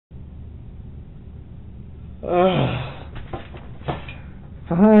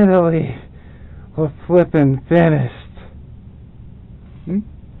Finally, we're flipping finished.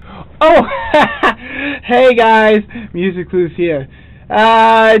 Oh, hey guys, MusicClues here.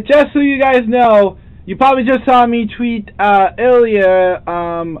 Just so you guys know, you probably just saw me tweet earlier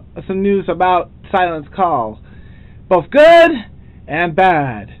some news about Silence Call, both good and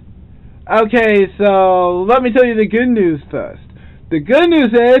bad. Okay, so let me tell you the good news first. The good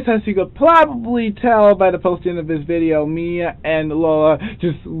news is, as you could probably tell by the posting of this video, Mania and Lula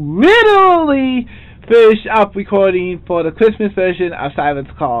just literally finished up recording for the Christmas version of Silence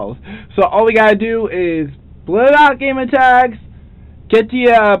Calls. So all we gotta do is blur out gamer tags, get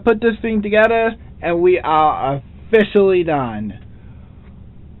the put this thing together, and we are officially done.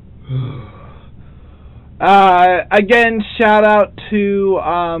 Again, shout out to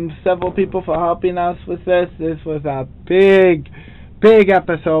several people for helping us with this. This was a big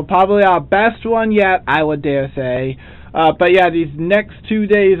episode, probably our best one yet, I would dare say. But yeah, these next 2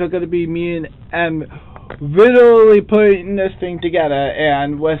 days are going to be me and literally putting this thing together,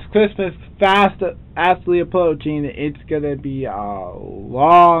 and with Christmas fastly approaching, it's going to be a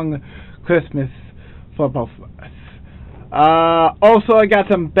long Christmas for both of us. Also, I got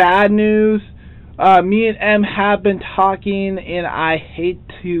some bad news. Me and Em have been talking, and I hate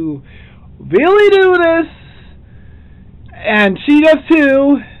to really do this, and she does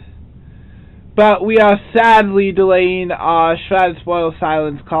too, but we are sadly delaying our Shrouded Spoil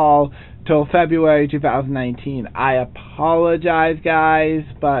Silence Call till February 2019. I apologize, guys,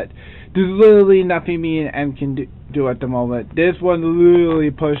 but there's literally nothing me and Em can do at the moment. This one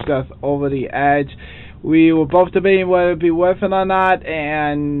literally pushed us over the edge. We were both debating whether it'd be worth it or not,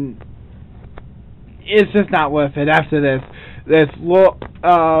 and it's just not worth it after this.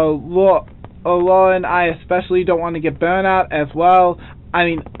 Laura and I especially don't want to get burnout as well. I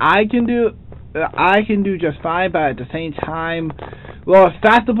mean, I can do just fine, but at the same time, Laura's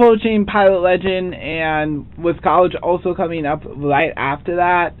fast approaching Pilot Legend, and with college also coming up right after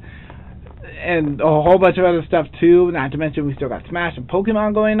that, and a whole bunch of other stuff too, not to mention we still got Smash and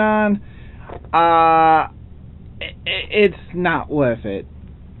Pokemon going on. It's not worth it.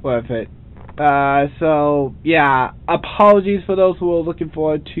 So yeah, apologies for those who are looking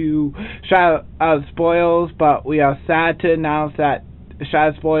forward to Shrouded Spoils, but we are sad to announce that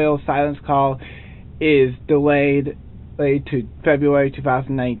Shrouded Spoils Silence Call is delayed to February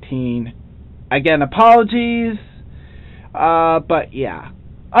 2019. Again, apologies, but yeah.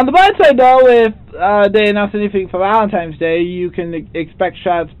 On the bright side though, if they announce anything for Valentine's Day, you can expect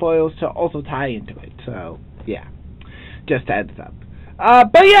Shrouded Spoils to also tie into it. So yeah, just a heads up.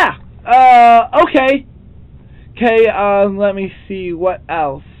 But yeah. Okay, let me see what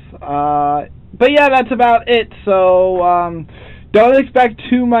else. But yeah, that's about it. So, don't expect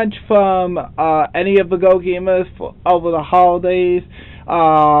too much from any of the Go Gamers over the holidays.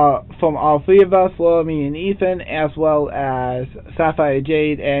 From all three of us, Laura, me, and Ethan, as well as Sapphire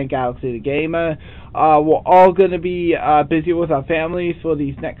Jade and Galaxy the Gamer. We're all going to be busy with our families for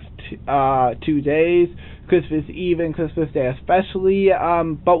these next 2 days. Christmas Eve and Christmas Day especially,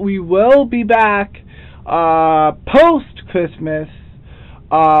 but we will be back post-Christmas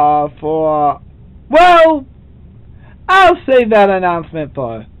for, well, I'll save that announcement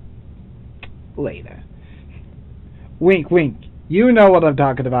for later. Wink, wink. You know what I'm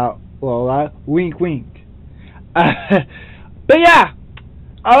talking about, Lola. Wink, wink. But yeah,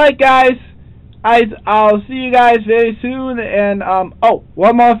 alright guys. I'll see you guys very soon, and oh,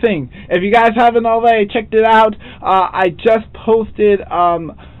 one more thing. If you guys haven't already checked it out, I just posted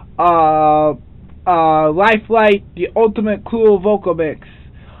Lifelight, the Ultimate Cool Vocal Mix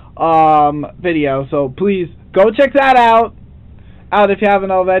video, so please go check that out if you haven't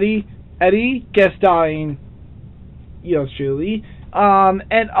already. Eddie guest starring yours truly.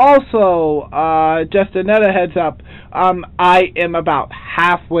 And also, just another heads up, I am about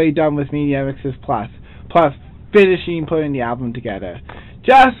halfway done with Media Mixes Plus finishing putting the album together.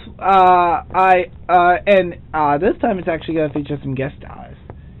 Just, this time it's actually going to feature some guest stars.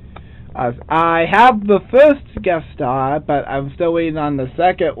 I have the first guest star, but I'm still waiting on the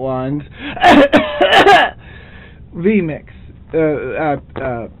second one's remix,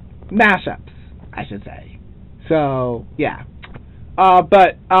 mashups, I should say. So, yeah.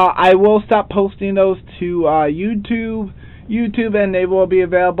 But I will stop posting those to YouTube, and they will be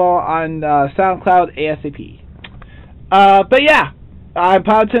available on SoundCloud ASAP. But yeah, I'm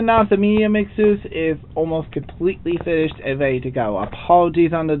proud to announce the Media Mixes is almost completely finished and ready to go.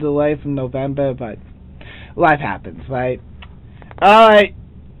 Apologies on the delay from November, but life happens, right? Alright,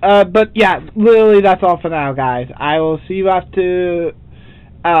 but yeah, literally that's all for now, guys. I will see you afterwards,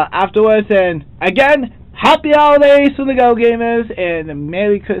 and again, happy holidays from the Go Gamers, and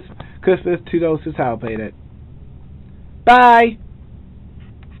Merry Christmas to those who celebrate it. Bye!